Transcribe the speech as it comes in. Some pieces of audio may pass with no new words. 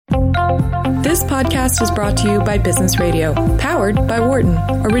podcast is brought to you by Business Radio, powered by Wharton,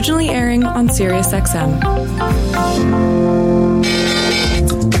 originally airing on SiriusXM.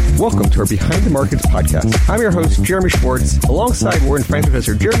 Welcome to our Behind the Markets podcast. I'm your host, Jeremy Schwartz. Alongside Wharton Finance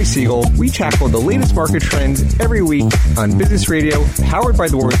Professor Jeremy Siegel, we tackle the latest market trends every week on Business Radio, powered by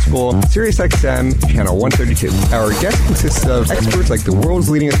the Wharton School, SiriusXM, channel 132. Our guest consists of experts like the world's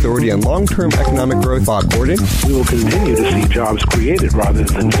leading authority on long-term economic growth, Bob Gordon. We will continue to see jobs created rather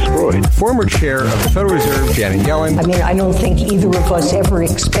than destroyed. Former chair of the Federal Reserve, Janet Yellen. I mean, I don't think either of us ever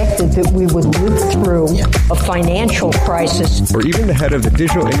expected that we would live through a financial crisis. Or even the head of the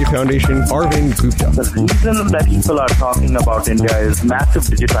Digital India Foundation, Arvind Gupta. The reason that people are talking about India is massive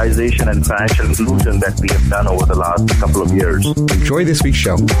digitization and financial inclusion that we have done over the last couple of years. Enjoy this week's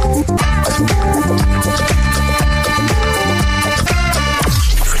show.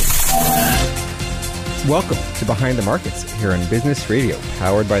 Welcome to Behind the Markets here on Business Radio,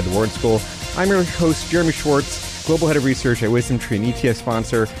 powered by the Wharton School. I'm your host, Jeremy Schwartz, Global Head of Research at WisdomTree and ETF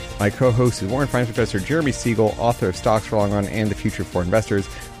sponsor. My co-host is Wharton Finance Professor Jeremy Siegel, author of Stocks for Long Run and The Future for Investors.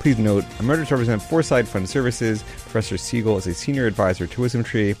 Please note, I'm honored to represent Foresight Fund Services. Professor Siegel is a senior advisor to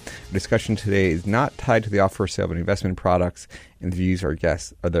WisdomTree. Our discussion today is not tied to the offer or sale of investment products, and the views of our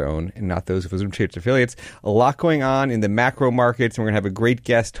guests are their own and not those of WisdomTree its affiliates. A lot going on in the macro markets, and we're going to have a great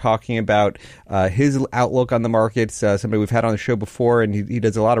guest talking about his outlook on the markets, somebody we've had on the show before, and he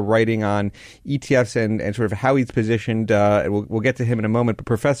does a lot of writing on ETFs and sort of how he's positioned. We'll get to him in a moment. But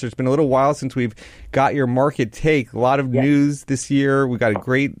Professor, it's been a little while since we've got your market take. A lot of news this year. We got a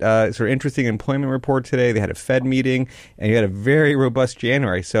great sort of interesting employment report today. They had a Fed meeting, and you had a very robust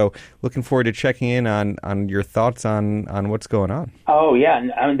January. So looking forward to checking in on your thoughts on what's going on. Oh, yeah.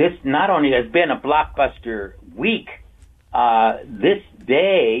 I mean, this not only has been a blockbuster week, this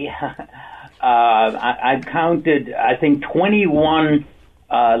day, I've counted, I think, 21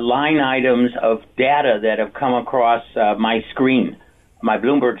 line items of data that have come across my screen, my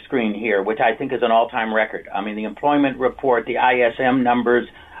Bloomberg screen here, which I think is an all-time record. I mean, the employment report, the ISM numbers,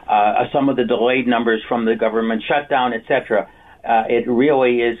 some of the delayed numbers from the government shutdown, et cetera. It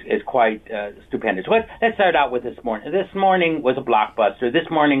really is quite stupendous. Let's start out with this morning. This morning was a blockbuster. This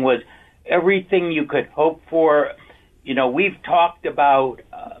morning was everything you could hope for. You know, we've talked about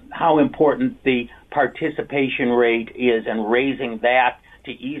how important the participation rate is and raising that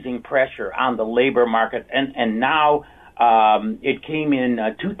to easing pressure on the labor market. And now it came in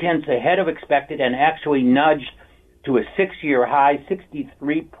 0.2 ahead of expected and actually nudged to a 6-year high,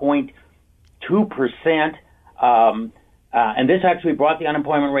 63.2%. And this actually brought the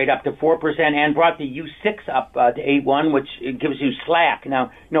unemployment rate up to 4% and brought the U6 up to 8.1, which gives you slack.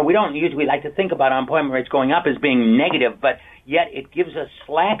 Now, we don't usually like to think about unemployment rates going up as being negative, but yet it gives us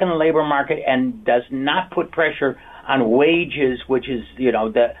slack in the labor market and does not put pressure on wages, which is,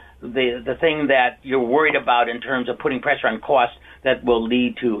 the thing that you're worried about in terms of putting pressure on costs that will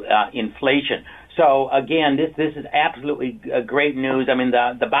lead to inflation. So again, this is absolutely great news. I mean,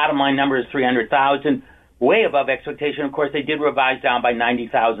 the bottom line number is 300,000. Way above expectation. Of course, they did revise down by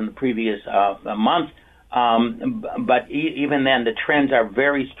 90,000 the previous month. But even then, the trends are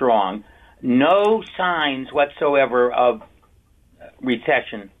very strong. No signs whatsoever of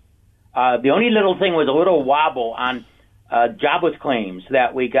recession. The only little thing was a little wobble on jobless claims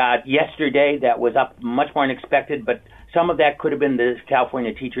that we got yesterday that was up much more than expected, but some of that could have been the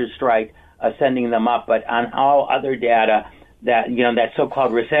California teachers' strike sending them up. But on all other data, that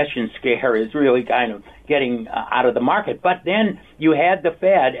so-called recession scare is really kind of getting out of the market. But then you had the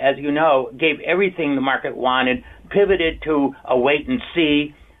Fed, as you know, gave everything the market wanted, pivoted to a wait and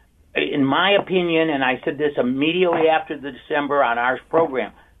see. In my opinion, and I said this immediately after the December on our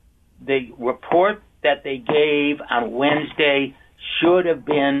program, the report that they gave on Wednesday should have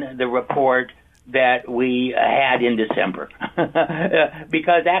been the report that we had in December.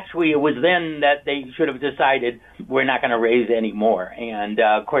 Because actually it was then that they should have decided we're not going to raise any more. And,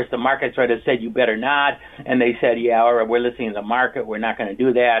 of course, the market sort of said, you better not. And they said, yeah, all right, we're listening to the market. We're not going to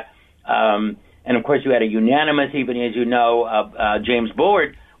do that. And, of course, you had a unanimous, even as you know, James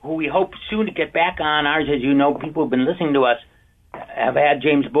Bullard, who we hope soon to get back on ours. As you know, people who've been listening to us have had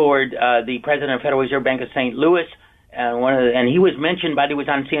James Bullard, the president of Federal Reserve Bank of St. Louis, and he was mentioned, but he was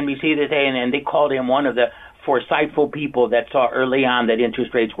on CNBC this day, and they called him one of the foresightful people that saw early on that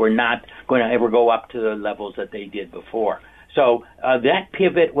interest rates were not going to ever go up to the levels that they did before. So that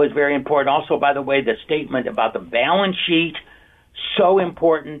pivot was very important. Also, by the way, the statement about the balance sheet, so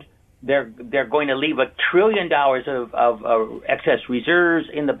important. They're going to leave $1 trillion of excess reserves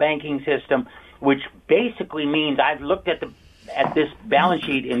in the banking system, which basically means I've looked at this balance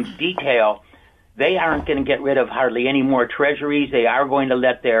sheet in detail. They aren't going to get rid of hardly any more treasuries. They are going to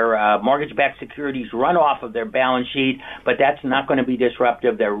let their mortgage-backed securities run off of their balance sheet, but that's not going to be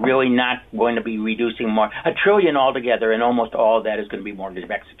disruptive. They're really not going to be reducing more. $1 trillion altogether, and almost all of that is going to be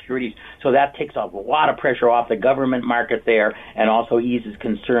mortgage-backed securities. So that takes a lot of pressure off the government market there, and also eases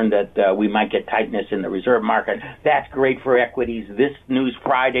concern that we might get tightness in the reserve market. That's great for equities. This news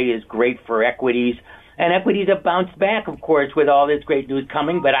Friday is great for equities. And equities have bounced back, of course, with all this great news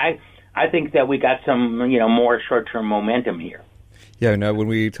coming, but I think that we got some, more short-term momentum here. Yeah, no, when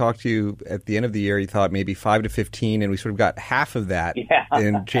we talked to you at the end of the year, you thought maybe 5 to 15, and we sort of got half of that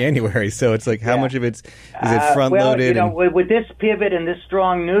in January. So it's like, how much of is it front-loaded? With this pivot and this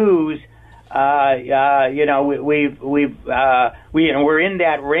strong news, we're in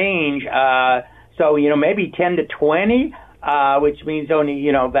that range. So, maybe 10 to 20, which means only,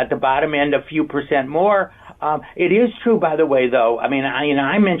 at the bottom end, a few percent more. It is true, by the way, though. I mean,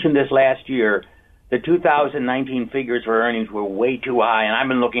 I mentioned this last year. The 2019 figures for earnings were way too high, and I've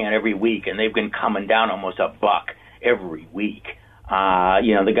been looking at every week, and they've been coming down almost $1 every week.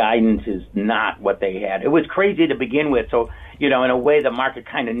 The guidance is not what they had. It was crazy to begin with, so, in a way the market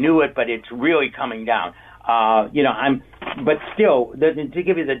kind of knew it, but it's really coming down. But still, to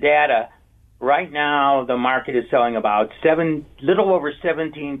give you the data, right now the market is selling about little over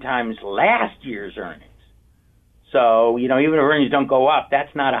 17 times last year's earnings. So, even if earnings don't go up,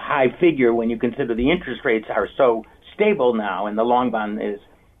 that's not a high figure when you consider the interest rates are so stable now, and the long bond is,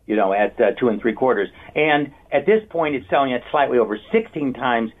 at 2 3/4. And at this point, it's selling at slightly over 16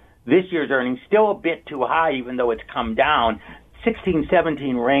 times this year's earnings, still a bit too high, even though it's come down. 16,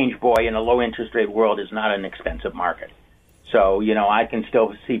 17 range, boy, in a low interest rate world is not an expensive market. So, I can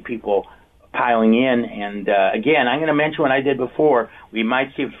still see people piling in. And again, I'm going to mention what I did before. We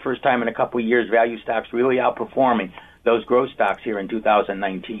might see for the first time in a couple of years value stocks really outperforming those growth stocks here in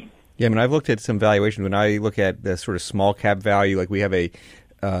 2019. Yeah, I mean, I've looked at some valuations. When I look at the sort of small cap value, like we have a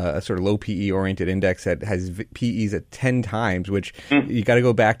sort of low PE oriented index that has PEs at 10 times, which you got to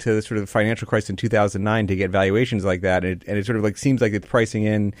go back to the sort of financial crisis in 2009 to get valuations like that. And it sort of like seems like it's pricing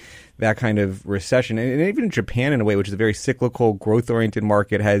in that kind of recession. And even Japan, in a way, which is a very cyclical, growth-oriented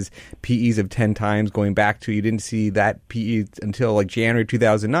market, has PEs of 10 times going back to, you didn't see that PE until like January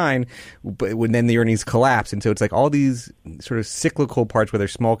 2009, but when then the earnings collapse. And so it's like all these sort of cyclical parts, whether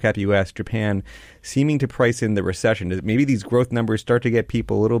small cap US, Japan, seeming to price in the recession. Maybe these growth numbers start to get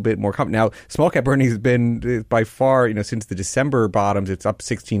people a little bit more confident. Now, small cap earnings has been by far, since the December bottoms, it's up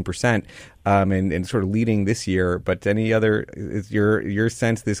 16%. And sort of leading this year, but any other, is your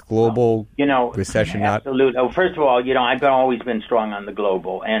sense this global recession? Absolutely. Oh, first of all, I've always been strong on the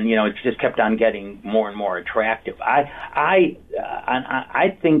global, and it's just kept on getting more and more attractive. I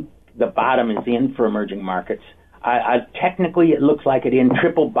think the bottom is in for emerging markets. Technically, it looks like it in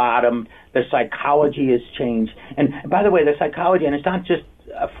triple bottom. The psychology has changed, and by the way, the psychology, and it's not just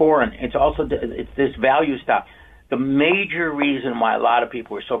foreign. It's also it's this value stock. The major reason why a lot of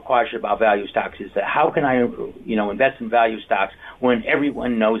people are so cautious about value stocks is that how can I, invest in value stocks when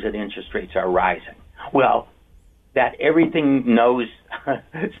everyone knows that interest rates are rising? Well, that everything knows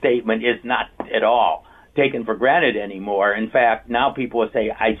statement is not at all taken for granted anymore. In fact, now people will say,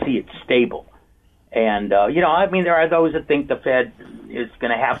 I see it stable. And, there are those that think the Fed is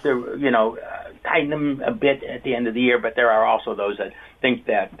going to have to, tighten them a bit at the end of the year, but there are also those that think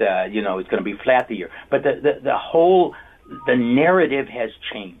that, it's going to be flat the year. But the narrative has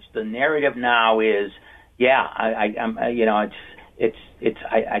changed. The narrative now is, I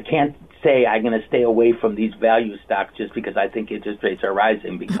can't say I'm going to stay away from these value stocks just because I think interest rates are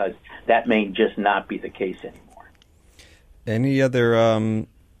rising, because that may just not be the case anymore. Any other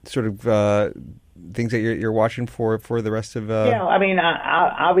sort of things that you're watching for the rest of?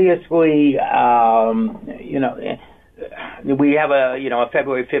 Obviously, we have a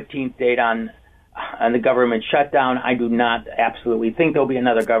February 15th date on the government shutdown. I do not absolutely think there'll be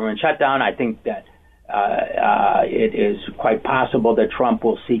another government shutdown. I think that it is quite possible that Trump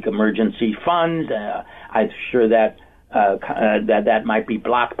will seek emergency funds. I'm sure that that might be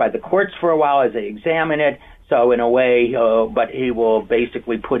blocked by the courts for a while as they examine it. So in a way, but he will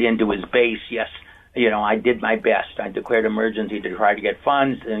basically put into his base, yes, I did my best. I declared emergency to try to get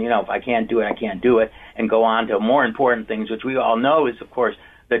funds, and, if I can't do it, I can't do it, and go on to more important things, which we all know is, of course,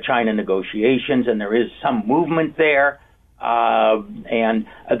 the China negotiations, and there is some movement there. And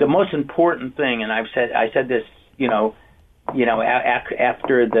the most important thing, and I said this,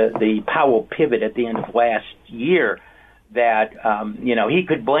 after the Powell pivot at the end of last year, that, he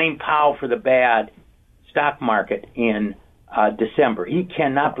could blame Powell for the bad stock market in December. He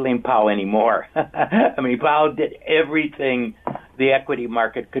cannot blame Powell anymore. Powell did everything the equity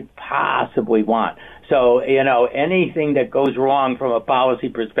market could possibly want. So, anything that goes wrong from a policy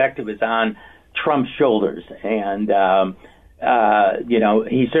perspective is on Trump's shoulders. And,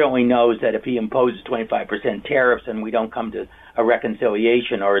 he certainly knows that if he imposes 25% tariffs and we don't come to a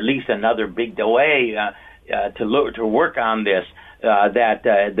reconciliation or at least another big delay to work on this, that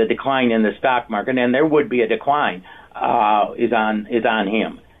the decline in the stock market, and there would be a decline, is on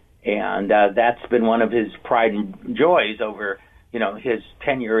him. And that's been one of his pride and joys over, his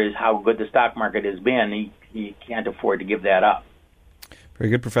tenure, is how good the stock market has been. He can't afford to give that up. Very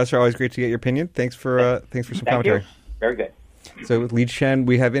good, Professor. Always great to get your opinion. Thanks for some commentary. You. Very good. So with Liqian,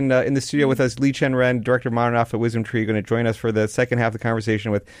 we have in the studio with us Liqian Ren, Director of Modern Alpha at Wisdom Tree, going to join us for the second half of the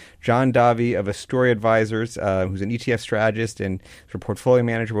conversation with John Davi of Astoria Advisors, who's an ETF strategist and sort of portfolio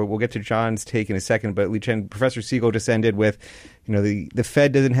manager. We'll get to John's take in a second, but Liqian, Professor Siegel just ended with, the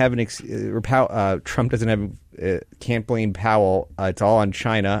Fed doesn't have Trump doesn't have, can't blame Powell. It's all on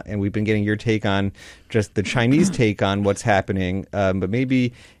China, and we've been getting your take on just the Chinese take on what's happening, but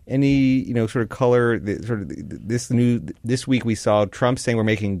maybe any sort of color. This week we saw Trump saying we're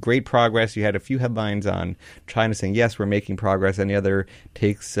making great progress. You had a few headlines on China saying yes, we're making progress. Any other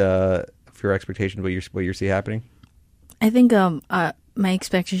takes for your expectations? What you see happening? I think my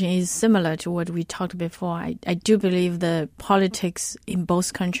expectation is similar to what we talked before. I do believe the politics in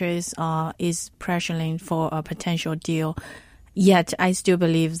both countries is pressuring for a potential deal. Yet I still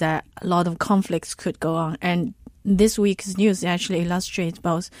believe that a lot of conflicts could go on. And this week's news actually illustrates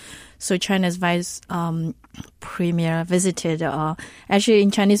both. So China's vice premier visited. Actually,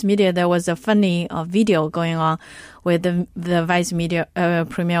 in Chinese media, there was a funny video going on where the vice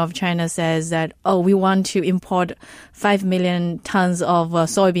premier of China says that, we want to import 5 million tons of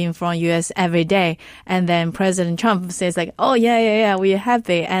soybean from U.S. every day. And then President Trump says yeah, we're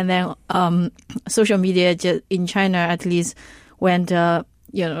happy. And then social media in China at least went,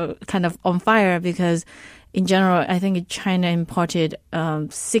 kind of on fire because in general, I think China imported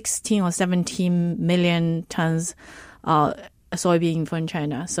 16 or 17 million tons soybean from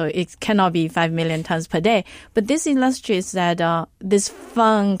China. So it cannot be 5 million tons per day. But this illustrates that this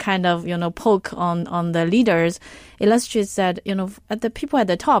fun kind of, poke on the leaders illustrates that, at the people at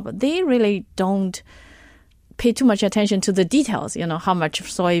the top, they really don't pay too much attention to the details, how much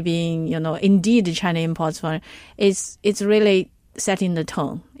soybean, indeed China imports from. It's really setting the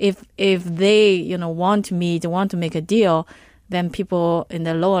tone. If they, want to make a deal, then people in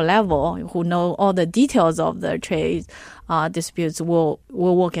the lower level who know all the details of the trade disputes will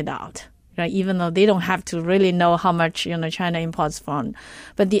work it out. Right? Even though they don't have to really know how much, China imports from.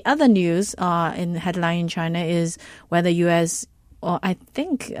 But the other news in the headline in China is whether U.S. or I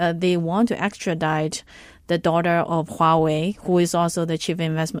think they want to extradite the daughter of Huawei, who is also the chief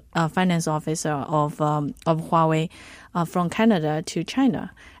finance officer of Huawei, from Canada to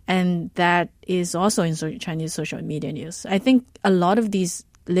China. And that is also in Chinese social media news. I think a lot of these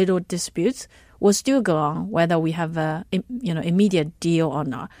little disputes will still go on, whether we have a immediate deal or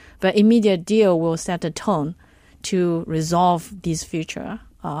not. But immediate deal will set a tone to resolve these future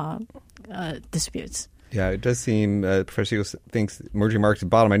disputes. Yeah, it does seem Professor Siegel thinks emerging markets at the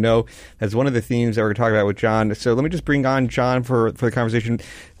bottom. I know that's one of the themes that we're talking about with John. So let me just bring on John for the conversation.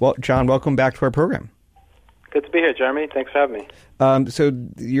 Well, John, welcome back to our program. Good to be here, Jeremy. Thanks for having me. So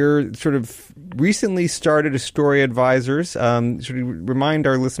you're sort of recently started Astoria Advisors. Should we remind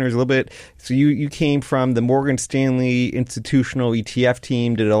our listeners a little bit? So you came from the Morgan Stanley institutional ETF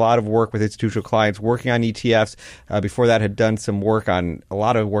team, did a lot of work with institutional clients working on ETFs. Before that, had done some work on a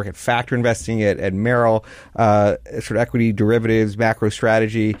lot of work at factor investing at Merrill, sort of equity derivatives, macro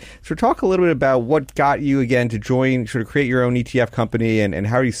strategy. So talk a little bit about what got you again to join, sort of create your own ETF company, and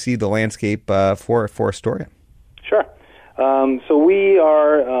how do you see the landscape for Astoria? Sure. So we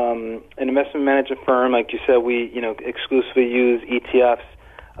are an investment management firm. Like you said, we exclusively use ETFs.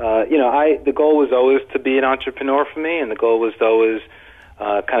 The goal was always to be an entrepreneur for me, and the goal was to always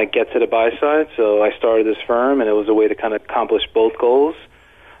kind of get to the buy side. So I started this firm, and it was a way to kind of accomplish both goals.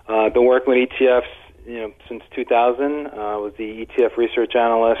 I've been working with ETFs, since 2000. I was the ETF research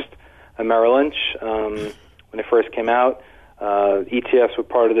analyst at Merrill Lynch when it first came out. ETFs were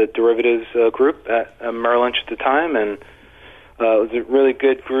part of the derivatives group at Merrill Lynch at the time, and it was a really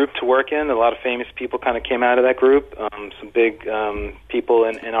good group to work in. A lot of famous people kind of came out of that group, some big people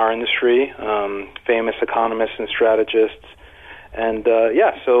in our industry, famous economists and strategists. And,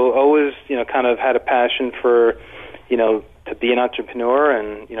 so always, kind of had a passion for, to be an entrepreneur,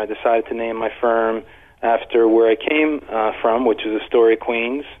 and, decided to name my firm after where I came from, which is Astoria,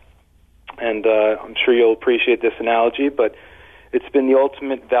 Queens. And I'm sure you'll appreciate this analogy, but it's been the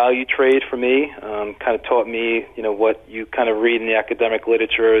ultimate value trade for me. Kind of taught me, what you kind of read in the academic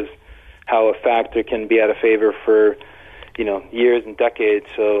literature is how a factor can be out of favor for, years and decades.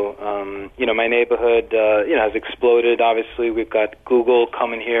 So, my neighborhood, has exploded. Obviously, we've got Google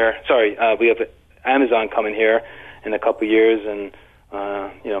coming here. We have Amazon coming here in a couple of years, and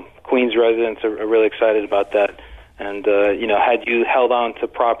Queens residents are really excited about that. And had you held on to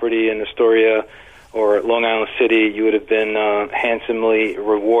property in Astoria or Long Island City, you would have been handsomely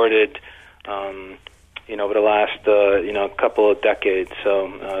rewarded, over the last couple of decades. So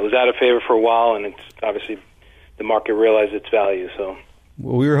it was out of favor for a while, and it's obviously the market realized its value. So.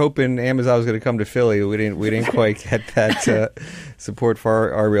 Well, we were hoping Amazon was going to come to Philly. We didn't quite get that support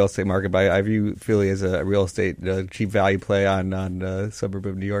for our real estate market. But I view Philly as a real estate cheap value play on the suburb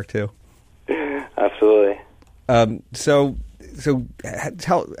of New York too. Absolutely. So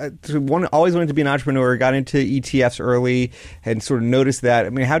one always wanted to be an entrepreneur, got into ETFs early, and sort of noticed that. I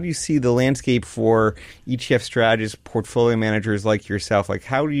mean, how do you see the landscape for ETF strategists, portfolio managers like yourself? Like,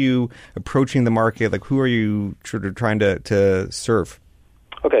 how are you approaching the market? Like, who are you sort of trying to serve?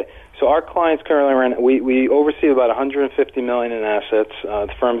 Okay, so our clients currently we oversee about $150 million in assets.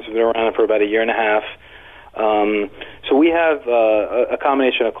 The firm's been around for about a year and a half. So we have a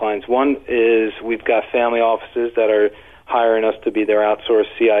combination of clients. One is we've got family offices that are hiring us to be their outsourced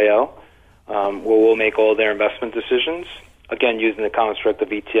CIO, where we'll make all their investment decisions, again, using the construct of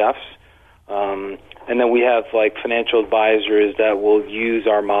ETFs. And then we have financial advisors that will use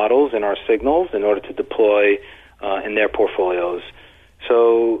our models and our signals in order to deploy in their portfolios.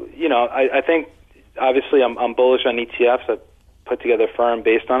 So, I think obviously I'm bullish on ETFs. I've put together a firm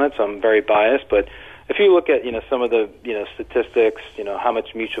based on it, so I'm very biased. But if you look at, some of the, statistics, how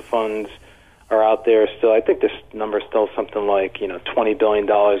much mutual funds are out there still, I think this number is still something like, $20 billion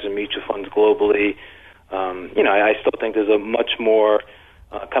in mutual funds globally. I still think there's a much more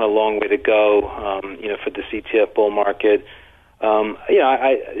kind of long way to go, for the ETF bull market.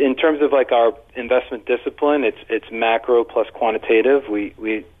 In terms of our investment discipline, it's macro plus quantitative.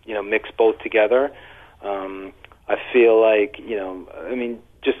 We mix both together. I feel like,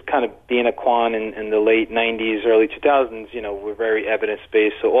 just kind of being a quant in the late 90s, early 2000s, we're very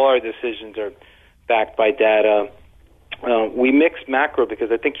evidence-based, so all our decisions are backed by data. We mix macro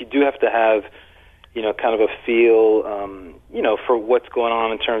because I think you do have to have, kind of a feel, for what's going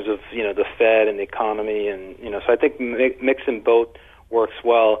on in terms of, the Fed and the economy. And, so I think mixing both works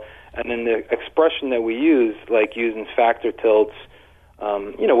well. And then the expression that we use, like using factor tilts,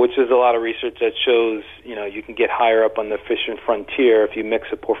 which is a lot of research that shows, you can get higher up on the efficient frontier if you mix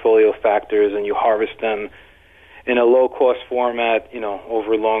a portfolio of factors and you harvest them in a low-cost format,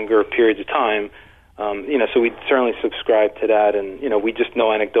 over longer periods of time. So we certainly subscribe to that, and, we just know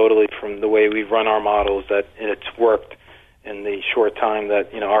anecdotally from the way we've run our models that it's worked in the short time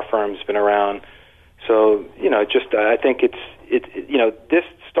that, our firm's been around. So, I think it's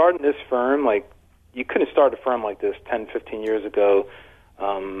starting this firm, you couldn't start a firm like this 10, 15 years ago,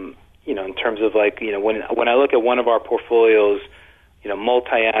 in terms of when I look at one of our portfolios,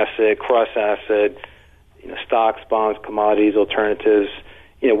 multi-asset, cross-asset, stocks, bonds, commodities, alternatives,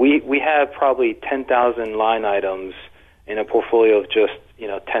 we have probably 10,000 line items in a portfolio of just,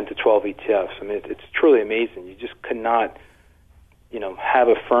 10 to 12 ETFs. I mean, it's truly amazing. You just could not, have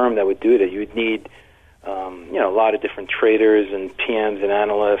a firm that would do that. You would need, a lot of different traders and PMs and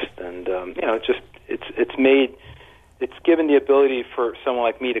analysts, and, it's given the ability for someone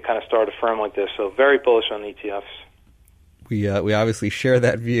like me to kind of start a firm like this. So very bullish on ETFs. We obviously share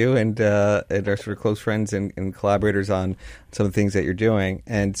that view and are sort of close friends and collaborators on some of the things that you're doing.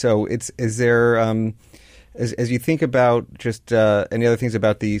 And so is there, as you think about just any other things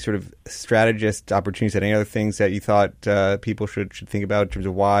about the sort of strategist opportunities, any other things that you thought people should think about in terms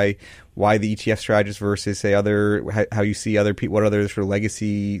of why the ETF strategist versus, say, how you see other people, what other sort of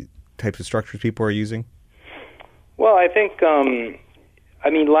legacy types of structures people are using? Well, I think,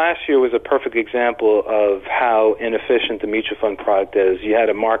 last year was a perfect example of how inefficient the mutual fund product is. You had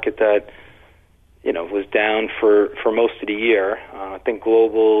a market that, was down for most of the year. I think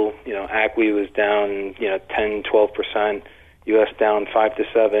global, ACWI was down, 10, 12%, U.S. down 5 to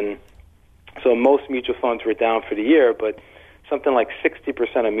 7. So most mutual funds were down for the year, but something like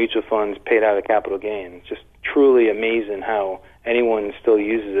 60% of mutual funds paid out a capital gain. It's just truly amazing how anyone still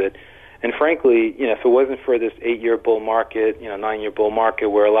uses it. And frankly, if it wasn't for this 8-year bull market, 9-year bull market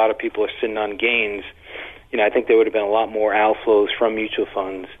where a lot of people are sitting on gains, I think there would have been a lot more outflows from mutual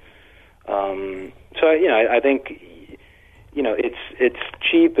funds. I think, it's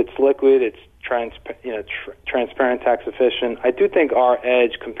cheap, it's liquid, it's transparent, tax efficient. I do think our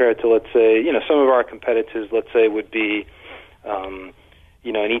edge compared to, let's say, some of our competitors, let's say, would be an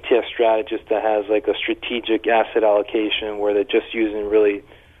ETF strategist that has like a strategic asset allocation where they're just using really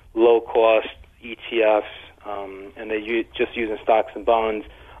low-cost ETFs and they're just using stocks and bonds.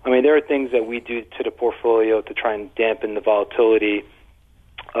 I mean, there are things that we do to the portfolio to try and dampen the volatility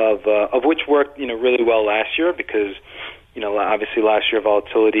of which worked, really well last year because, obviously last year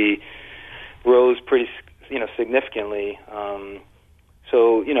volatility rose pretty, significantly.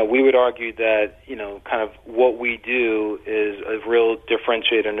 So, we would argue that, kind of what we do is a real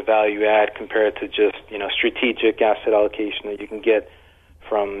differentiator in the value add compared to just, strategic asset allocation that you can get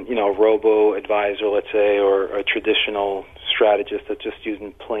from, a robo-advisor, let's say, or a traditional strategist that's just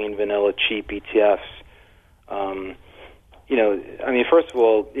using plain vanilla cheap ETFs. First of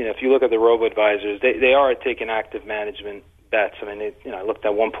all, if you look at the robo-advisors, they are taking active management bets. I mean, I looked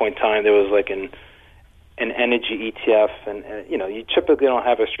at one point in time, there was like an energy ETF, and you typically don't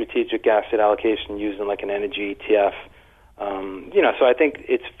have a strategic asset allocation using like an energy ETF. So I think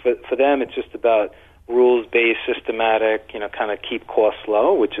it's for them, it's just about rules-based, systematic, kind of keep costs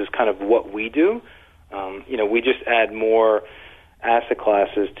low, which is kind of what we do. We just add more asset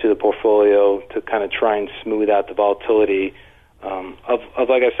classes to the portfolio to kind of try and smooth out the volatility of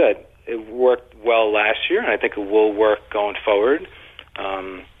like I said, it worked well last year, and I think it will work going forward.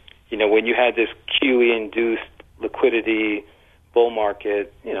 When you had this QE-induced liquidity bull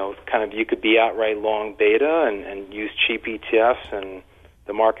market, kind of you could be outright long beta and use cheap ETFs, and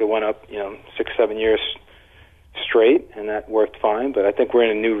the market went up, 6-7 years straight, and that worked fine. But I think we're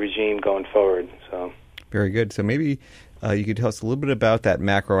in a new regime going forward. So very good. So maybe you could tell us a little bit about that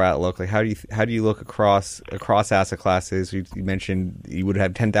macro outlook. Like, how do you look across asset classes? You mentioned you would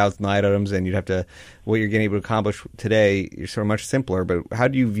have 10,000 items, and you'd have to what you're getting able to accomplish today is sort of much simpler. But how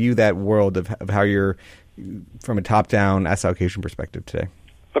do you view that world of how you're from a top-down asset allocation perspective today?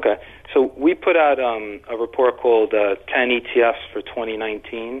 Okay, so we put out a report called 10 ETFs for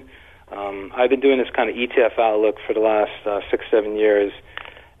 2019. I've been doing this kind of ETF outlook for the last 6-7 years.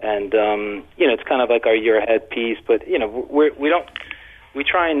 And, it's kind of like our year ahead piece, but, we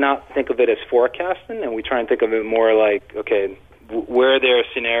try and not think of it as forecasting, and we try and think of it more like, okay, where there are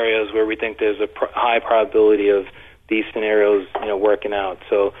scenarios where we think there's a high probability of these scenarios, working out.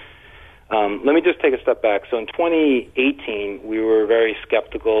 So let me just take a step back. So in 2018, we were very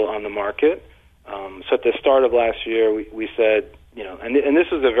skeptical on the market. So at the start of last year, we said, and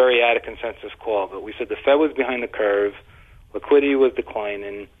this was a very out of consensus call, but we said the Fed was behind the curve, liquidity was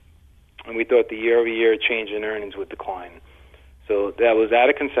declining, and we thought the year-over-year change in earnings would decline. So that was out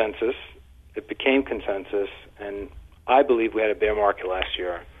of consensus. It became consensus, and I believe we had a bear market last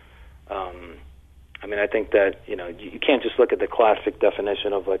year. I think that, you can't just look at the classic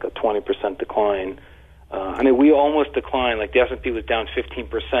definition of like a 20% decline. We almost declined, like the S&P was down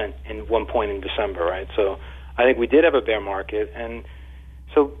 15% in one point in December, right? So I think we did have a bear market, and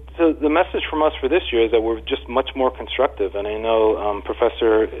so the message from us for this year is that we're just much more constructive, and I know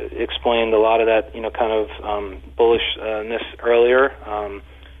Professor explained a lot of that, kind of bullishness earlier.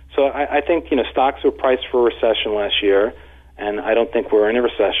 So I think, stocks were priced for a recession last year, and I don't think we're in a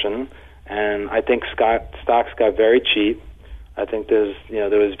recession, and I think stocks got very cheap. I think there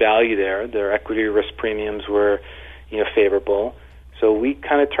was value there. Their equity risk premiums were, favorable. So we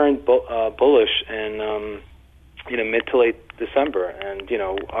kind of turned bullish in, mid to late December. And,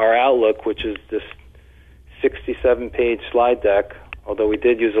 our outlook, which is this 67-page slide deck, although we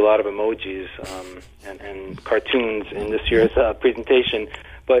did use a lot of emojis and cartoons in this year's presentation,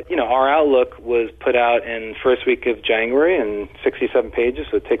 but, our outlook was put out in first week of January in 67 pages,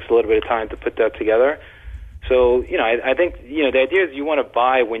 so it takes a little bit of time to put that together. So, I think, the idea is you want to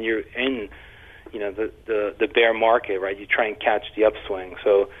buy when you're in, the bear market, right? You try and catch the upswing.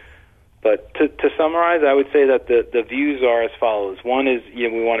 So, but to summarize, I would say that the views are as follows. One is,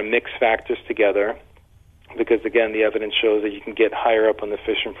 we want to mix factors together because, again, the evidence shows that you can get higher up on the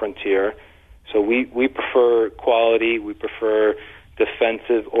efficient frontier. So we prefer quality. We prefer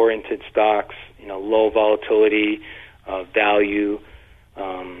defensive-oriented stocks, low volatility, value.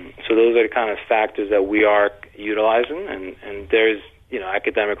 So those are the kind of factors that we are utilizing, and there's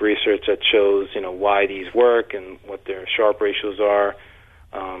academic research that shows why these work and what their Sharpe ratios are.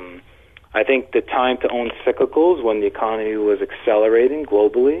 I think the time to own cyclicals when the economy was accelerating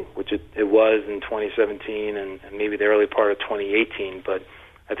globally, which it was in 2017 and maybe the early part of 2018, but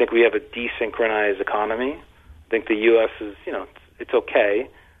I think we have a desynchronized economy. I think the U.S. is, it's okay.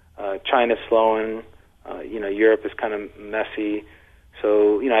 China's slowing. Europe is kind of messy.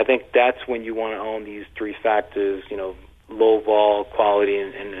 So, I think that's when you want to own these three factors, low vol, quality,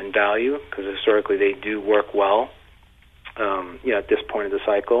 and value, because historically they do work well, at this point of the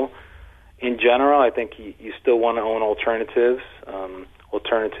cycle. in general, I think you still want to own alternatives,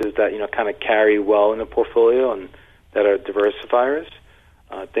 alternatives that kind of carry well in the portfolio and that are diversifiers.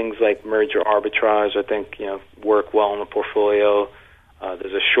 Things like merger arbitrage, I think work well in the portfolio.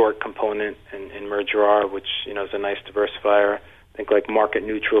 There's a short component in merger arb, which is a nice diversifier. I think like market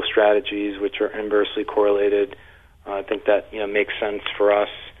neutral strategies, which are inversely correlated. I think that makes sense for us.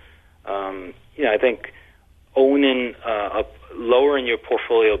 I think owning lowering your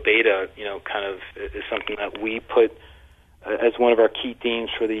portfolio beta, kind of is something that we put as one of our key themes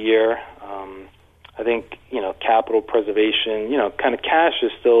for the year. I think capital preservation, kind of cash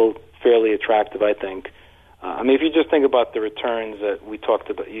is still fairly attractive. I think. If you just think about the returns that we talked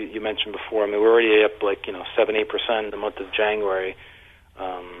about, you mentioned before. we're already up 7-8% in the month of January.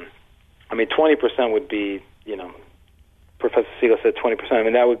 20% would be, Professor Siegel said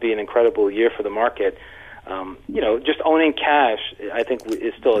 20%. That would be an incredible year for the market. Just owning cash, I think,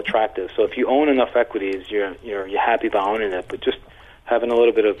 is still attractive. So if you own enough equities, you're happy about owning it. But just having a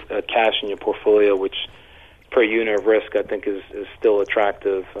little bit of cash in your portfolio, which per unit of risk, I think, is still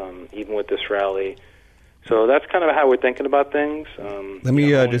attractive, even with this rally. So that's kind of how we're thinking about things. Let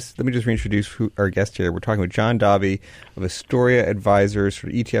me just reintroduce our guest here. We're talking with John Davi of Astoria Advisors,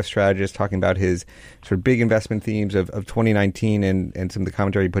 sort of ETF strategist, talking about his sort of big investment themes of 2019 and some of the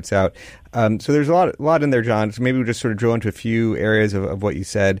commentary he puts out. So there's a lot in there, John. So maybe we'll just sort of drill into a few areas of what you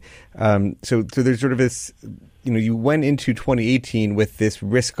said. So there's sort of this. You went into 2018 with this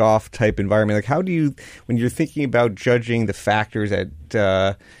risk-off type environment. Like, how do you, when you're thinking about judging the factors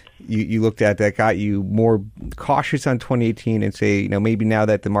that you looked at that got you more cautious on 2018 and say, maybe now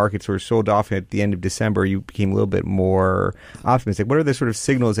that the markets were sold off at the end of December, you became a little bit more optimistic? What are the sort of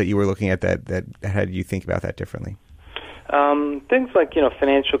signals that you were looking at that had you think about that differently? Things like,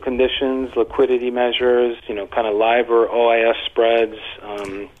 financial conditions, liquidity measures, kind of LIBOR, OIS spreads.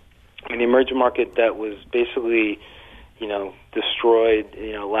 The emerging market that was basically, destroyed,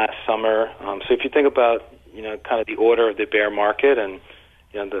 last summer. So if you think about, kind of the order of the bear market, and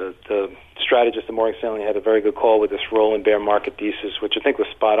the strategist at Morgan Stanley had a very good call with this rolling bear market thesis, which I think was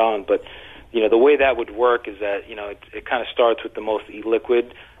spot on. But the way that would work is that it kind of starts with the most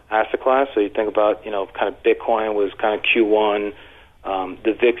illiquid asset class. So you think about kind of Bitcoin was kind of Q1,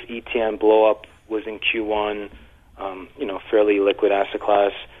 the VIX ETN blow up was in Q1, fairly liquid asset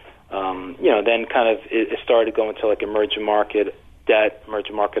class. Then kind of it started going to like emerging market debt,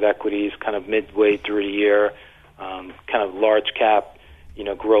 emerging market equities, kind of midway through the year, kind of large cap,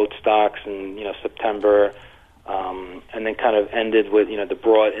 growth stocks in, September, and then kind of ended with, the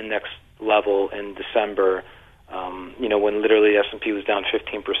broad index level in December, when literally S&P was down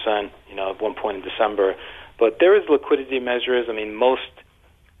 15%, at one point in December. But there is liquidity measures. Most,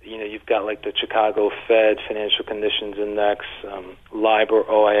 you've got like the Chicago Fed Financial Conditions Index, LIBOR,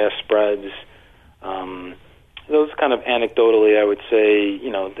 OIS spreads. Those kind of anecdotally, I would say,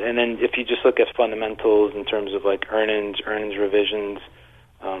 and then if you just look at fundamentals in terms of like earnings revisions,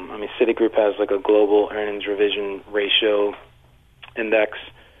 Citigroup has like a global earnings revision ratio index,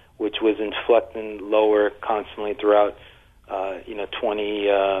 which was inflecting lower constantly throughout,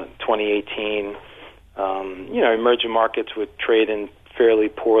 2018. Emerging markets would trade in fairly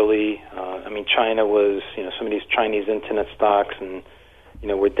poorly. China was, some of these Chinese internet stocks, and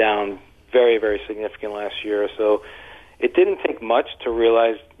were down very, very significant last year. So it didn't take much to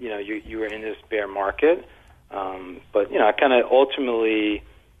realize, you were in this bear market. But I kind of ultimately,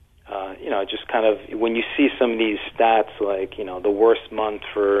 just kind of when you see some of these stats, like the worst month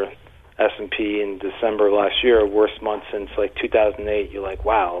for S&P in December of last year, worst month since like 2008, you're like,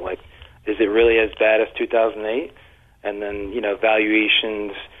 wow, like is it really as bad as 2008? And then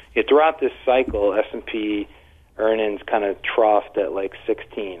valuations throughout this cycle, S&P earnings kind of troughed at like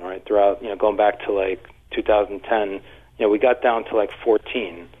 16, right? Throughout going back to like 2010, we got down to like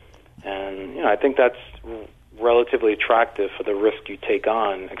 14, and I think that's relatively attractive for the risk you take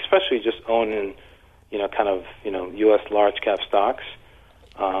on, especially just owning, kind of, U.S. large cap stocks.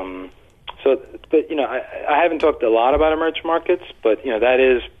 I haven't talked a lot about emerging markets, but, that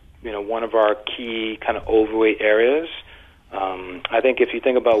is, one of our key kind of overweight areas. I think if you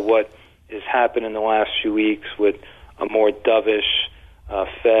think about what has happened in the last few weeks with a more dovish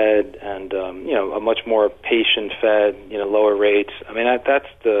Fed and, a much more patient Fed, lower rates, that's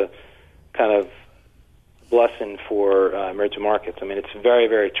the kind of blessing for emerging markets. It's very,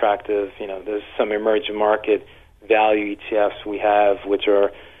 very attractive. There's some emerging market value ETFs we have, which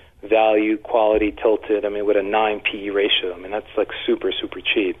are value quality tilted. With a 9 PE ratio. That's like super, super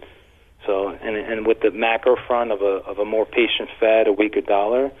cheap. So, and with the macro front of a more patient Fed, a weaker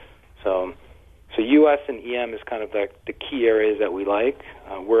dollar. So, So U.S. and EM is kind of the key areas that we like.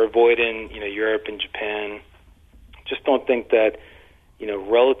 We're avoiding, Europe and Japan. Just don't think that,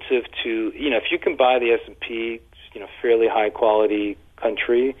 relative to, if you can buy the S&P, fairly high quality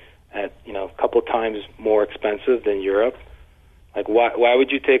country at, a couple of times more expensive than Europe, like why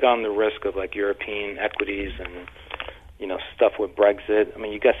would you take on the risk of like European equities and, stuff with Brexit? I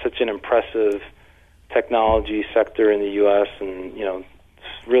mean, you got such an impressive technology sector in the U.S. and,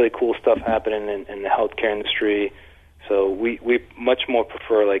 really cool stuff happening in the healthcare industry. So we much more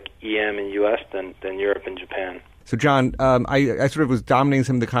prefer like EM in U.S. than Europe and Japan. So, John, I sort of was dominating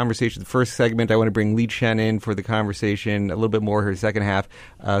some of the conversation. The first segment, I want to bring Liqian in for the conversation a little bit more her second half.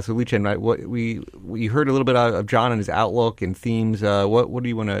 So, Liqian, we heard a little bit of John and his outlook and themes. What do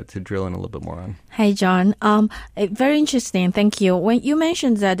you want to drill in a little bit more on? Hi, John. Very interesting. Thank you. When you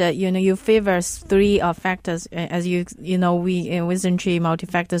mentioned that you favor three factors, as we in WisdomTree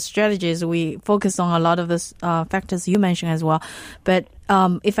multi-factor strategies, we focus on a lot of the factors you mentioned as well. But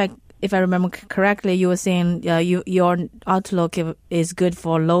if I remember correctly, you were saying your outlook is good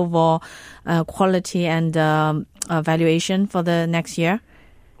for low vol quality and valuation for the next year?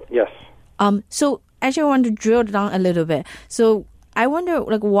 Yes. So actually I want to drill down a little bit. So I wonder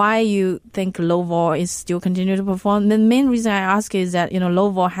why you think low vol is still continue to perform. The main reason I ask is that, low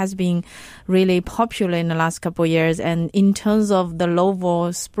vol has been really popular in the last couple of years. And in terms of the low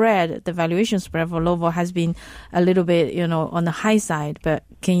vol spread, the valuation spread for low vol has been a little bit, on the high side. But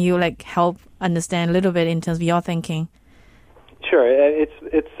can you help understand a little bit in terms of your thinking? Sure. It's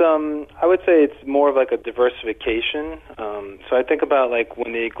I would say it's more of like a diversification. So I think about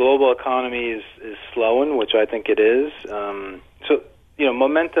when the global economy is slowing, which I think it is.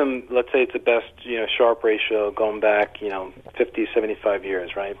 Momentum, let's say it's the best, Sharpe ratio going back, 50, 75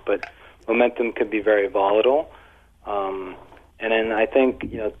 years, right? But momentum can be very volatile. And then I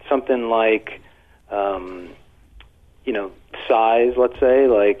think, something like, size, let's say,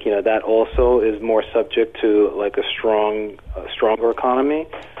 that also is more subject to a stronger economy.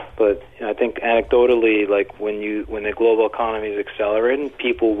 But I think anecdotally, when the global economy is accelerating,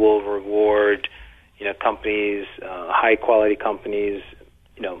 people will reward, companies, high quality companies,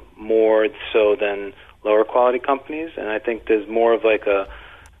 more so than lower quality companies. And I think there's more of a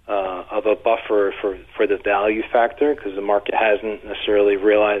buffer for the value factor because the market hasn't necessarily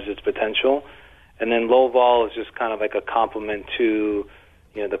realized its potential. And then low vol is just kind of like a complement to,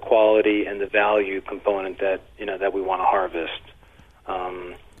 the quality and the value component that, that we want to harvest.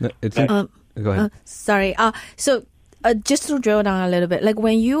 Go ahead. Sorry. So just to drill down a little bit,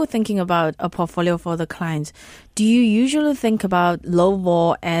 when you're thinking about a portfolio for the clients, do you usually think about low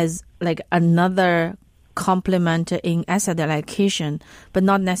vol as another complement in asset allocation, but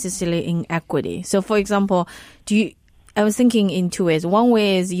not necessarily in equity? So, for example, I was thinking in two ways. One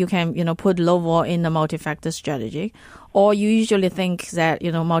way is you can, put low vol in a multi-factor strategy, or you usually think that,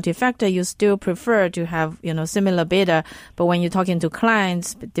 multi-factor, you still prefer to have, similar beta, but when you're talking to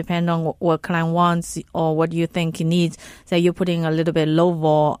clients, depending on what client wants or what you think he needs, that you're putting a little bit low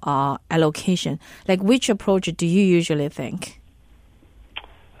vol allocation. Which approach do you usually think?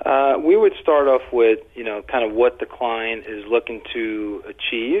 We would start off with, kind of what the client is looking to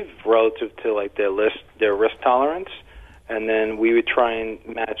achieve relative to their risk tolerance. And then we would try and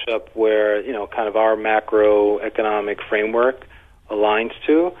match up where, kind of our macroeconomic framework aligns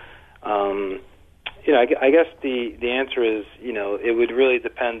to. I guess the answer is, it would really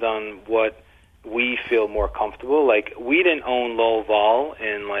depend on what we feel more comfortable. We didn't own low vol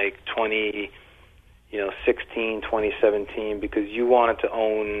in 2016, 2017 because you wanted to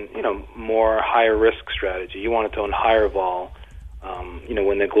own, more higher risk strategy. You wanted to own higher vol,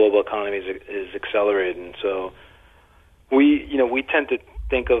 when the global economy is accelerating. So we tend to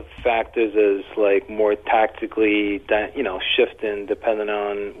think of factors as more tactically, shifting depending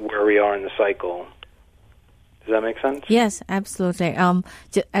on where we are in the cycle. Does that make sense? Yes, absolutely.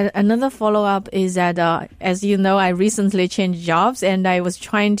 Another follow-up is that, as you know, I recently changed jobs and I was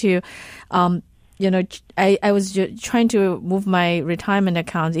trying to, I was trying to move my retirement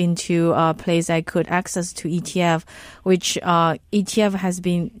account into a place I could access to ETF, which ETF has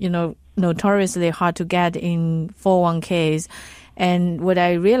been, notoriously hard to get in 401ks. And what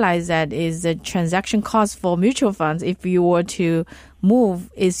I realized that is the transaction cost for mutual funds, if you were to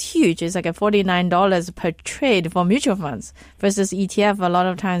move, is huge. It's $49 per trade for mutual funds versus ETF. A lot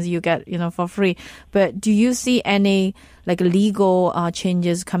of times you get, for free. But do you see any legal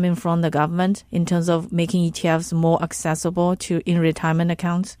changes coming from the government in terms of making ETFs more accessible to in retirement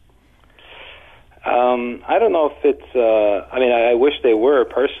accounts? I don't know if it's, I wish they were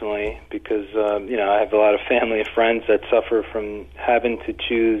personally because, I have a lot of family and friends that suffer from having to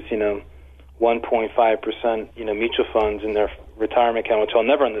choose, 1.5%, mutual funds in their retirement account, which I'll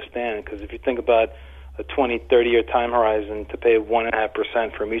never understand, because if you think about a 20, 30-year time horizon, to pay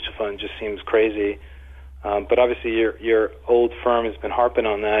 1.5% for a mutual fund just seems crazy. But obviously your old firm has been harping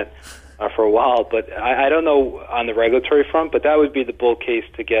on that for a while. But I don't know on the regulatory front, but that would be the bull case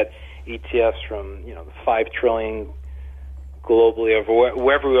to get ETFs from the $5 trillion globally over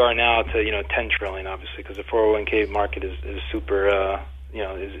wherever we are now to $10 trillion, obviously, because the 401k market is super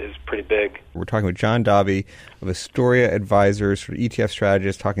is pretty big. We're talking with John Davi of Astoria Advisors, sort of ETF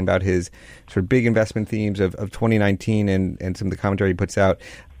strategist, talking about his sort of big investment themes of 2019 and some of the commentary he puts out.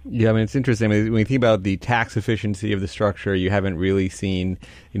 Yeah, I mean, it's interesting. I mean, when you think about the tax efficiency of the structure, you haven't really seen,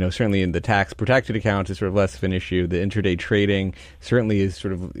 certainly in the tax-protected accounts, it's sort of less of an issue. The intraday trading certainly is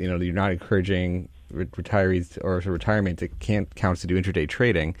sort of, you're not encouraging retirees or sort of retirement counts to do intraday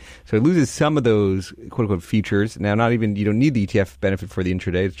trading. So it loses some of those quote-unquote features. Now, you don't need the ETF benefit for the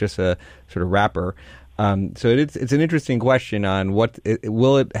intraday. It's just a sort of wrapper. So it's an interesting question on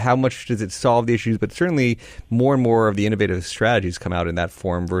how much does it solve the issues, but certainly more and more of the innovative strategies come out in that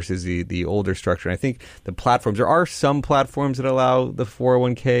form versus the older structure. And I think there are some platforms that allow the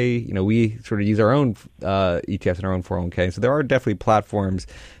 401k. We sort of use our own ETFs in our own 401k. So there are definitely platforms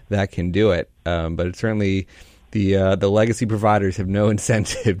that can do it. But it's certainly the legacy providers have no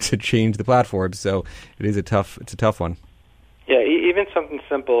incentive to change the platform. So it's a tough one. Yeah, even something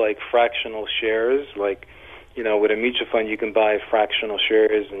simple like fractional shares, like, with a mutual fund you can buy fractional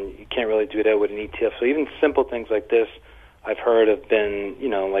shares, and you can't really do that with an ETF. So even simple things like this I've heard have been,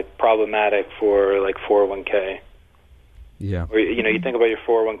 problematic for, 401k. Yeah. Or, you think about your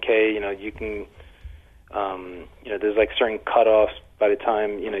 401k, you can, there's, certain cutoffs by the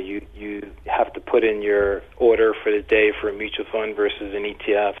time, you have to put in your order for the day for a mutual fund versus an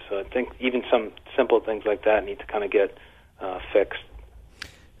ETF. So I think even some simple things like that need to kind of get fixed.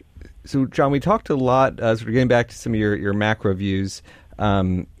 So, John, we talked a lot, sort of getting back to some of your macro views,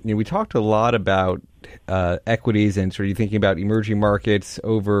 we talked a lot about equities and sort of thinking about emerging markets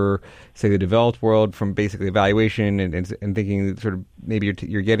over, say, the developed world from basically evaluation and thinking sort of maybe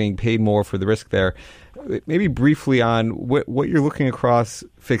you're getting paid more for the risk there. Maybe briefly on what you're looking across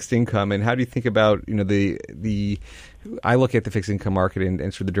fixed income and how do you think about, I look at the fixed income market and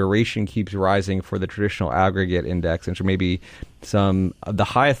sort of the duration keeps rising for the traditional aggregate index, and so maybe some of the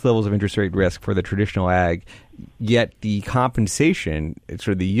highest levels of interest rate risk for the traditional ag, yet the compensation, sort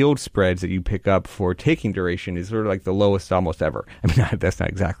of the yield spreads that you pick up for taking duration is sort of like the lowest almost ever. I mean, that's not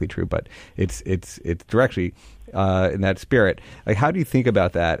exactly true, but it's directly in that spirit. Like, how do you think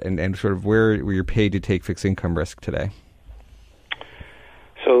about that and sort of where you're paid to take fixed income risk today?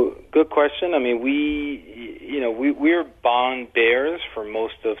 So, good question. I mean, we're bond bears for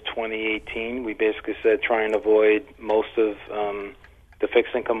most of 2018. We basically said try and avoid most of the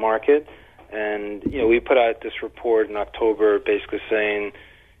fixed income market. And, we put out this report in October basically saying,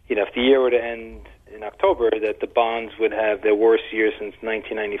 if the year were to end in October, that the bonds would have their worst year since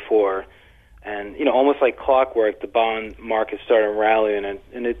 1994. And, almost like clockwork, the bond market started rallying.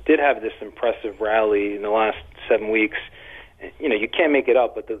 And it did have this impressive rally in the last 7 weeks. You can't make it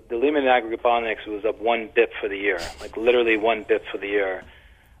up, but the Lehman Aggregate Bond Index was up 1 BIP for the year, like literally 1 BIP for the year.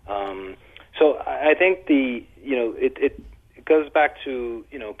 So I think it goes back to,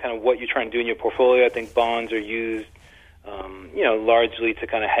 kind of what you're trying to do in your portfolio. I think bonds are used, largely to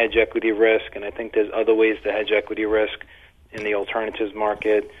kind of hedge equity risk, and I think there's other ways to hedge equity risk in the alternatives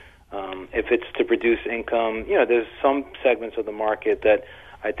market. If it's to produce income, there's some segments of the market that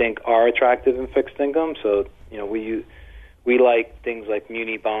I think are attractive in fixed income. So, we like things like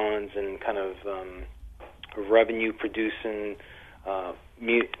muni bonds and kind of revenue-producing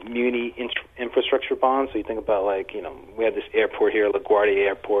muni infrastructure bonds. So you think about, we have this airport here, LaGuardia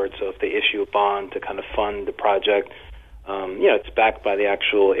Airport, so if they issue a bond to kind of fund the project, it's backed by the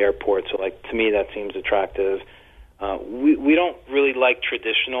actual airport. So, to me, that seems attractive. We don't really like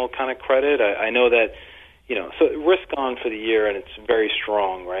traditional kind of credit. I know that, so risk on for the year, and it's very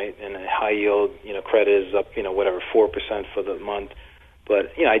strong, right? And a high yield, credit is up, 4% for the month.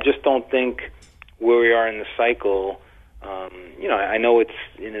 But, I just don't think where we are in the cycle, I know it's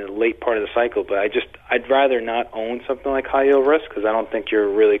in a late part of the cycle, but I'd rather not own something like high yield risk because I don't think you're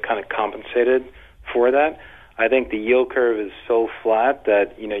really kind of compensated for that. I think the yield curve is so flat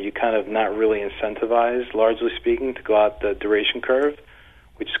that, you're kind of not really incentivized, largely speaking, to go out the duration curve,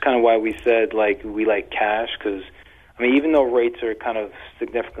 which is kind of why we said, we like cash because, even though rates are kind of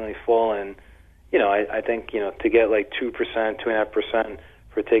significantly falling, I think, to get 2%, 2.5%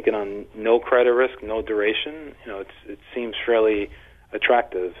 for taking on no credit risk, no duration, it seems fairly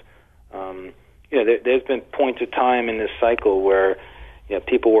attractive. There's been points of time in this cycle where,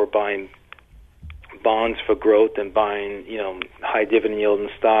 people were buying bonds for growth and buying, high dividend yielding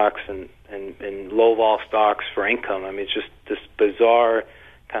stocks and low vol stocks for income. I mean, it's just this bizarre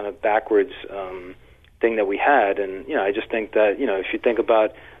kind of backwards thing that we had. And, I just think that, if you think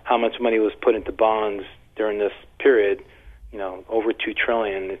about how much money was put into bonds during this period, over $2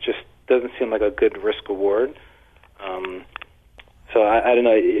 trillion, it just doesn't seem like a good risk reward. So I don't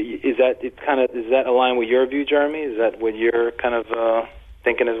know. Is that aligned with your view, Jeremy? Is that what you're kind of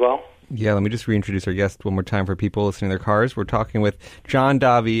thinking as well? Yeah, let me just reintroduce our guest one more time for people listening in their cars. We're talking with John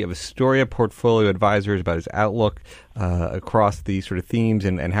Davi of Astoria Portfolio Advisors about his outlook across the sort of themes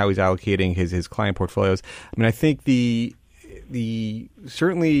and how he's allocating his client portfolios. I mean, I think the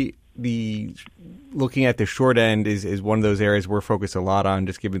looking at the short end is one of those areas we're focused a lot on,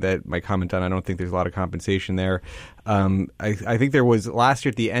 just given that my comment on I don't think there's a lot of compensation there. I think there was last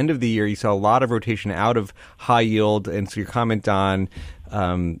year at the end of the year, you saw a lot of rotation out of high yield, and so your comment on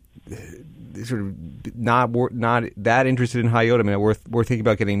sort of not that interested in high yield. I mean, we're thinking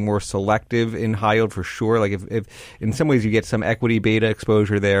about getting more selective in high yield for sure. Like if in some ways you get some equity beta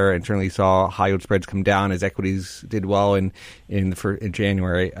exposure there, and certainly saw high yield spreads come down as equities did well in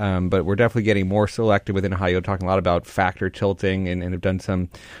January. But we're definitely getting more selective within high yield. Talking a lot about factor tilting, and have done some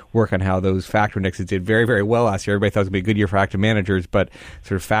work on how those factor indexes did very, very well last year. Everybody thought it was going to be a good year for active managers, but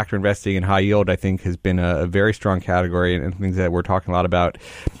sort of factor investing in high yield, I think, has been a very strong category and things that we're talking a lot about.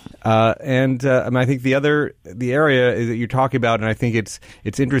 I think the area is that you're talking about, and I think it's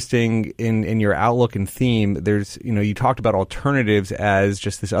interesting in your outlook and theme. There's, you talked about alternatives as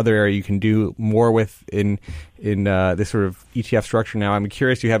just this other area you can do more with in this sort of ETF structure. Now, I'm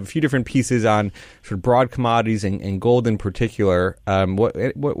curious. You have a few different pieces on sort of broad commodities and gold in particular.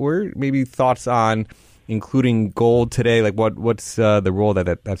 What were maybe thoughts on including gold today? Like what's the role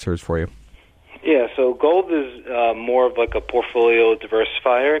that serves for you? Yeah, so gold is more of like a portfolio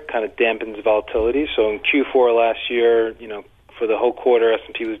diversifier. It kind of dampens volatility. So in Q4 last year, for the whole quarter,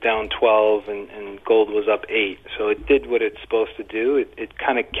 S&P was down 12 and gold was up 8. So it did what it's supposed to do. It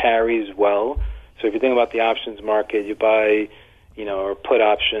kind of carries well. So if you think about the options market, you buy, or put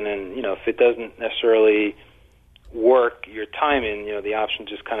option, and, if it doesn't necessarily work, your timing, the option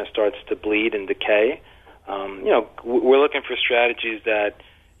just kind of starts to bleed and decay. We're looking for strategies that,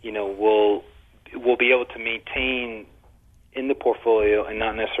 will be able to maintain in the portfolio and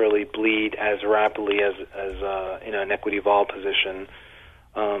not necessarily bleed as rapidly as an equity vol position.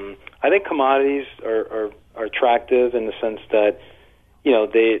 I think commodities are attractive in the sense that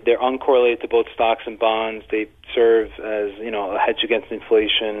they're uncorrelated to both stocks and bonds. They serve as a hedge against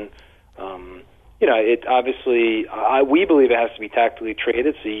inflation. It obviously we believe it has to be tactically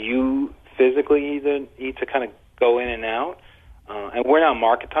traded. So you physically either need to kind of go in and out. And we're not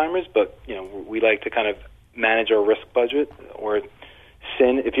market timers, but we like to kind of manage our risk budget or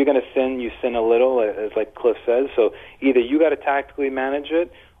sin. If you're going to sin, you sin a little, as like Cliff says. So either you got to tactically manage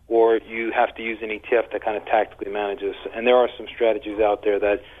it, or you have to use an ETF to kind of tactically manage this. And there are some strategies out there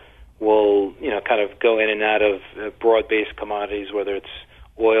that will kind of go in and out of broad-based commodities, whether it's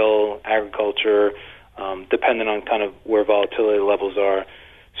oil, agriculture, depending on kind of where volatility levels are.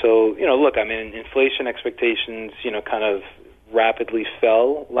 So look, I mean, inflation expectations kind of rapidly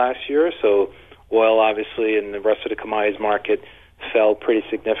fell last year, so oil obviously and the rest of the commodities market fell pretty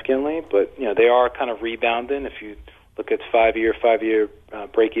significantly, but they are kind of rebounding. If you look at five-year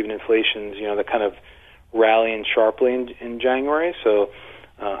break-even inflations, they're kind of rallying sharply in January. So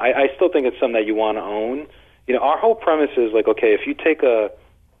I still think it's something that you want to own. Our whole premise is like, okay, if you take a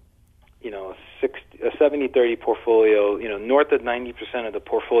 70-30 portfolio, north of 90% of the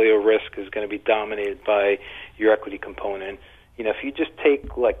portfolio risk is going to be dominated by your equity component. If you just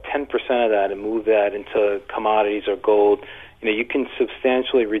take like 10% of that and move that into commodities or gold, you can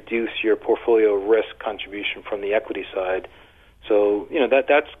substantially reduce your portfolio risk contribution from the equity side. So,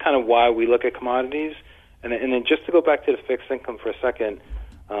 that's kind of why we look at commodities. And then just to go back to the fixed income for a second,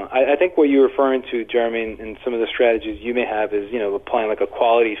 I think what you're referring to, Jeremy, and some of the strategies you may have is, applying like a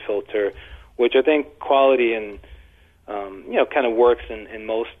quality filter, which I think quality and, kind of works in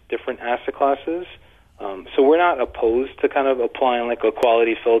most different asset classes. So we're not opposed to kind of applying like a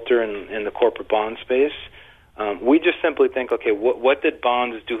quality filter in the corporate bond space. We just simply think, okay, what did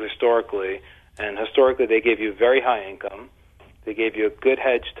bonds do historically? And historically, they gave you very high income. They gave you a good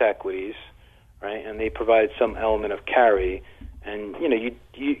hedge to equities, right? And they provided some element of carry. And,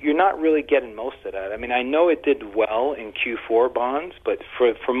 you're not really getting most of that. I mean, I know it did well in Q4 bonds, but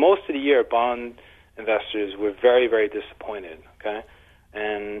for most of the year, bond investors were very, very disappointed, okay?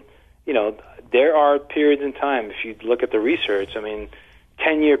 And, there are periods in time, if you look at the research, I mean,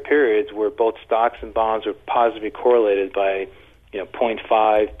 10-year periods where both stocks and bonds are positively correlated by, 0.5,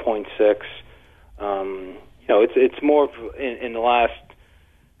 0.6. It's more in the last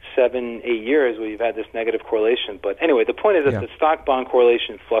 7-8 years where you've had this negative correlation. But anyway, the point is that the stock-bond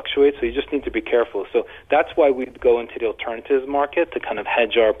correlation fluctuates, so you just need to be careful. So that's why we go into the alternatives market to kind of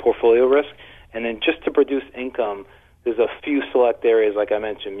hedge our portfolio risk. And then just to produce income, there's a few select areas, like I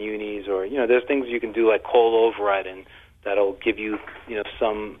mentioned, munis, or, there's things you can do like call override, and that'll give you,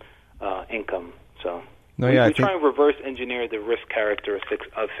 some income. So we try and reverse engineer the risk characteristics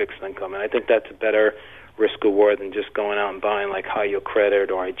of fixed income, and I think that's a better risk reward than just going out and buying like high yield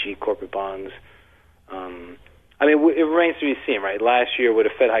credit or IG corporate bonds. It remains to be seen, right? Last year with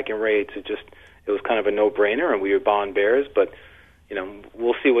the Fed hiking rates, it was kind of a no-brainer, and we were bond bears. But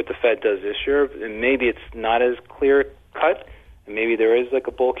we'll see what the Fed does this year, and maybe it's not as clear cut, and maybe there is like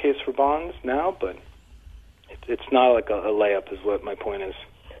a bull case for bonds now, but it's not like a layup, is what my point is.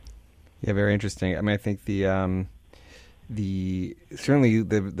 Yeah, very interesting. I think certainly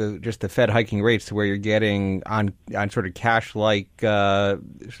just the Fed hiking rates to where you're getting on sort of cash like sort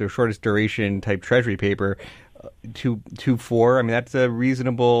of shortest duration type Treasury paper 2.4. That's a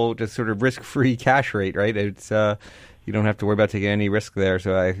reasonable, just sort of risk free cash rate, right? It's you don't have to worry about taking any risk there.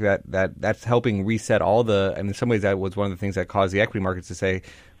 So I think that's helping reset all the. And in some ways, that was one of the things that caused the equity markets to say,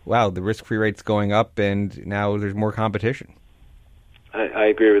 "Wow, the risk free rate's going up, and now there's more competition." I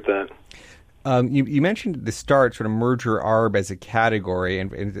agree with that. You mentioned at the start sort of merger arb as a category,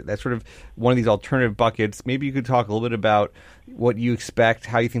 and that's sort of one of these alternative buckets. Maybe you could talk a little bit about what you expect,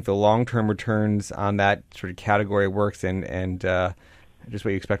 how you think the long-term returns on that sort of category works, and just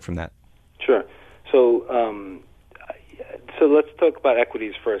what you expect from that. Sure. So let's talk about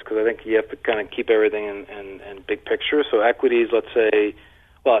equities first, because I think you have to kind of keep everything in big picture. So equities, let's say,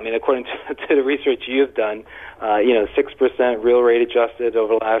 according to the research you've done, 6% real rate adjusted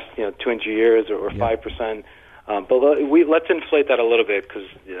over the last 200 years, or 5%. But let's inflate that a little bit, because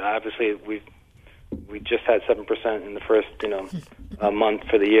obviously we just had 7% in the first month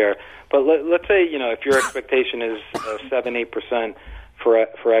for the year. But let's say if your expectation is 7-8%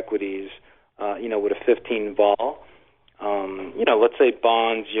 for equities, with a 15 vol, let's say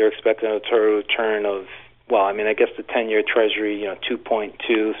bonds, you're expecting a total return of, I guess the 10-year Treasury, 2.2,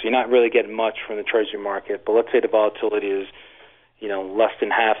 so you're not really getting much from the Treasury market. But let's say the volatility is, less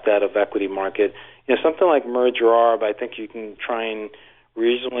than half that of equity market. Something like merger arb, I think you can try and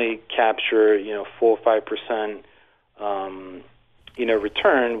reasonably capture, 4 or 5%,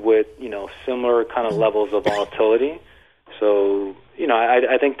 return with, similar kind of levels of volatility. So,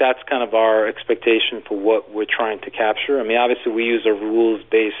 I think that's kind of our expectation for what we're trying to capture. Obviously we use a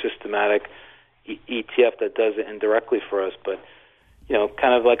rules-based systematic ETF that does it indirectly for us, but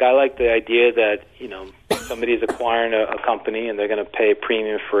kind of like I like the idea that somebody's acquiring a company and they're going to pay a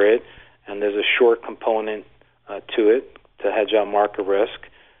premium for it, and there's a short component to it to hedge out market risk.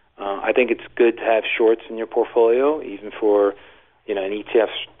 I think it's good to have shorts in your portfolio, even for an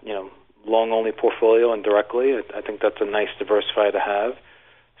ETF long only portfolio indirectly. I think that's a nice diversifier to have.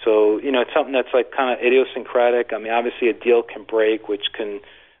 So it's something that's like kind of idiosyncratic. Obviously a deal can break, which can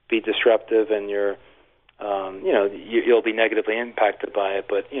be disruptive, and you'll be negatively impacted by it.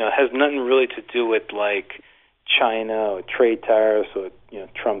 But it has nothing really to do with like China or trade tariffs or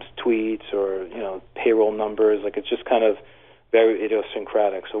Trump's tweets or payroll numbers. Like, it's just kind of very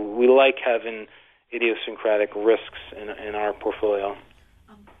idiosyncratic. So we like having idiosyncratic risks in our portfolio.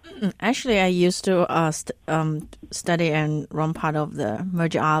 Actually, I used to study and run part of the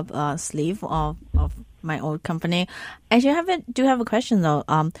merger arb sleeve of my old company. Actually, do have a question though.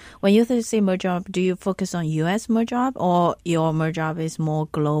 When you say merger arb, do you focus on U.S. merger arb, or your merger arb is more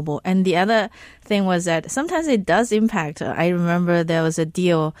global? And the other thing was that sometimes it does impact. I remember there was a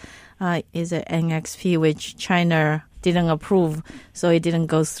deal, is it NXP, which China didn't approve, so it didn't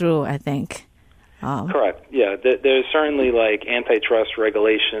go through, I think. Correct. Yeah, there's certainly like antitrust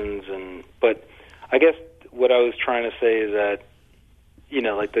regulations, but I guess what I was trying to say is that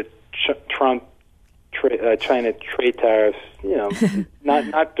like the Trump China trade tariffs,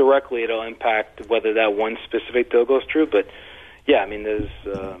 not directly it'll impact whether that one specific deal goes through, but yeah, there's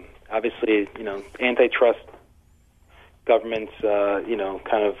obviously antitrust governments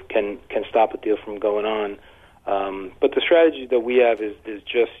kind of can stop a deal from going on. But the strategy that we have is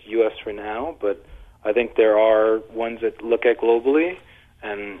just U.S. for now, but I think there are ones that look at globally,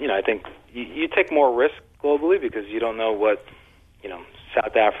 and I think you take more risk globally because you don't know what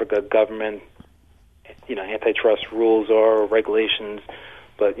South Africa government antitrust rules are or regulations,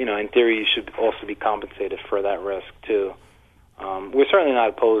 but in theory you should also be compensated for that risk too. We're certainly not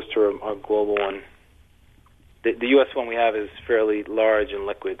opposed to our global one. The U.S. one we have is fairly large and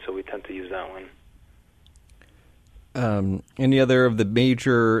liquid, so we tend to use that one. Any other of the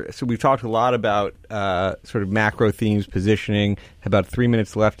major? So we've talked a lot about sort of macro themes, positioning. About 3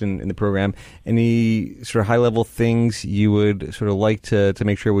 minutes left in the program. Any sort of high level things you would sort of like to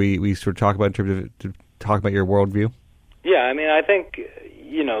make sure we sort of talk about in terms of to talk about your worldview? Yeah, I mean, I think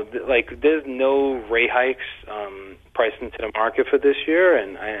there's no rate hikes priced into the market for this year,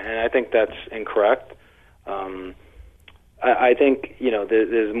 and I think that's incorrect. I think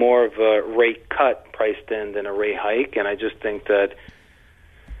there's more of a rate cut priced in than a rate hike, and I just think that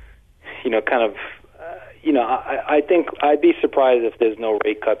I think I'd be surprised if there's no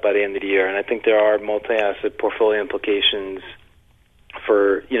rate cut by the end of the year, and I think there are multi-asset portfolio implications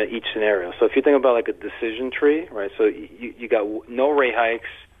for each scenario. So if you think about like a decision tree, right? So you got no rate hikes,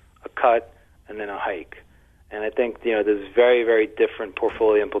 a cut, and then a hike, and I think there's very, very different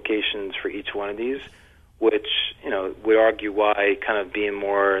portfolio implications for each one of these, which would argue why kind of being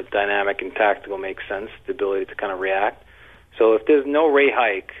more dynamic and tactical makes sense, the ability to kind of react. So if there's no rate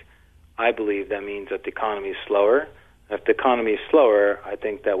hike, I believe that means that the economy is slower. If the economy is slower, I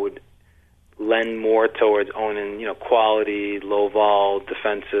think that would lend more towards owning, quality, low vol,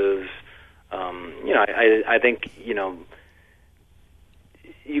 defensives. I think,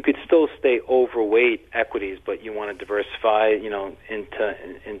 you could still stay overweight equities, but you want to diversify,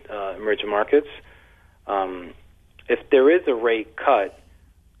 into emerging markets. If there is a rate cut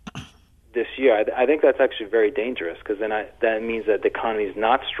this year, I think that's actually very dangerous, because then that means that the economy is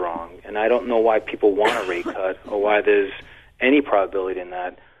not strong, and I don't know why people want a rate cut or why there's any probability in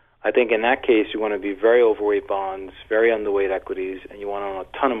that. I think in that case, you want to be very overweight bonds, very underweight equities, and you want to own a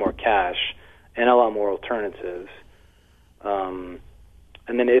ton of more cash and a lot more alternatives. And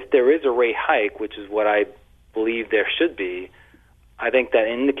then if there is a rate hike, which is what I believe there should be, I think that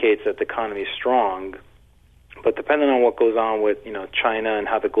indicates that the economy is strong. But depending on what goes on with China and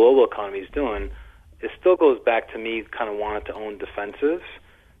how the global economy is doing, it still goes back to me kind of wanting to own defensives,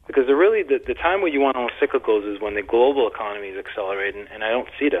 because the time where you want to own cyclicals is when the global economy is accelerating, and I don't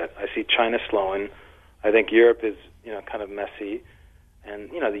see that. I see China slowing. I think Europe is kind of messy, and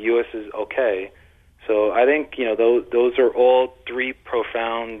the U.S. is okay. So I think those are all three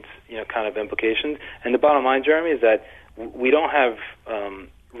profound kind of implications. And the bottom line, Jeremy, is that we don't have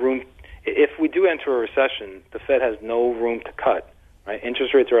room. If we do enter a recession, the Fed has no room to cut. Right,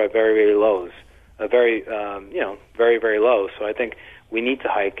 interest rates are at very, very lows, very, very low. So I think we need to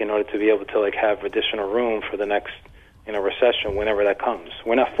hike in order to be able to have additional room for the next recession, whenever that comes.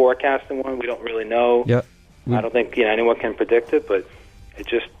 We're not forecasting one. We don't really know. Yep. I don't think anyone can predict it, but it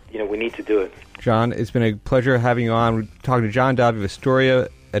just we need to do it. John, it's been a pleasure having you on. We're talking to John Davi of Astoria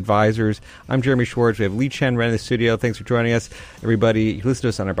Advisors. I'm Jeremy Schwartz. We have Liqian running the studio. Thanks for joining us, everybody. You can listen to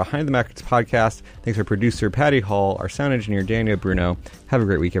us on our Behind the Markets podcast. Thanks to our producer, Patty Hall, our sound engineer, Daniel Bruno. Have a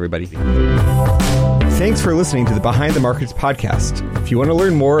great week, everybody. Thanks for listening to the Behind the Markets podcast. If you want to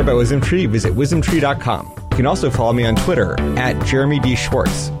learn more about WisdomTree, visit wisdomtree.com. You can also follow me on Twitter at Jeremy D.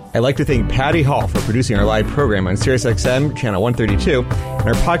 Schwartz. I'd like to thank Patty Hall for producing our live program on SiriusXM Channel 132 and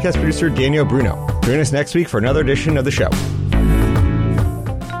our podcast producer, Daniel Bruno. Join us next week for another edition of the show.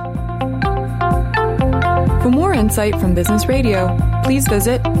 For more insight from Business Radio, please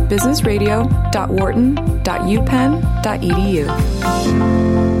visit businessradio.wharton.upenn.edu.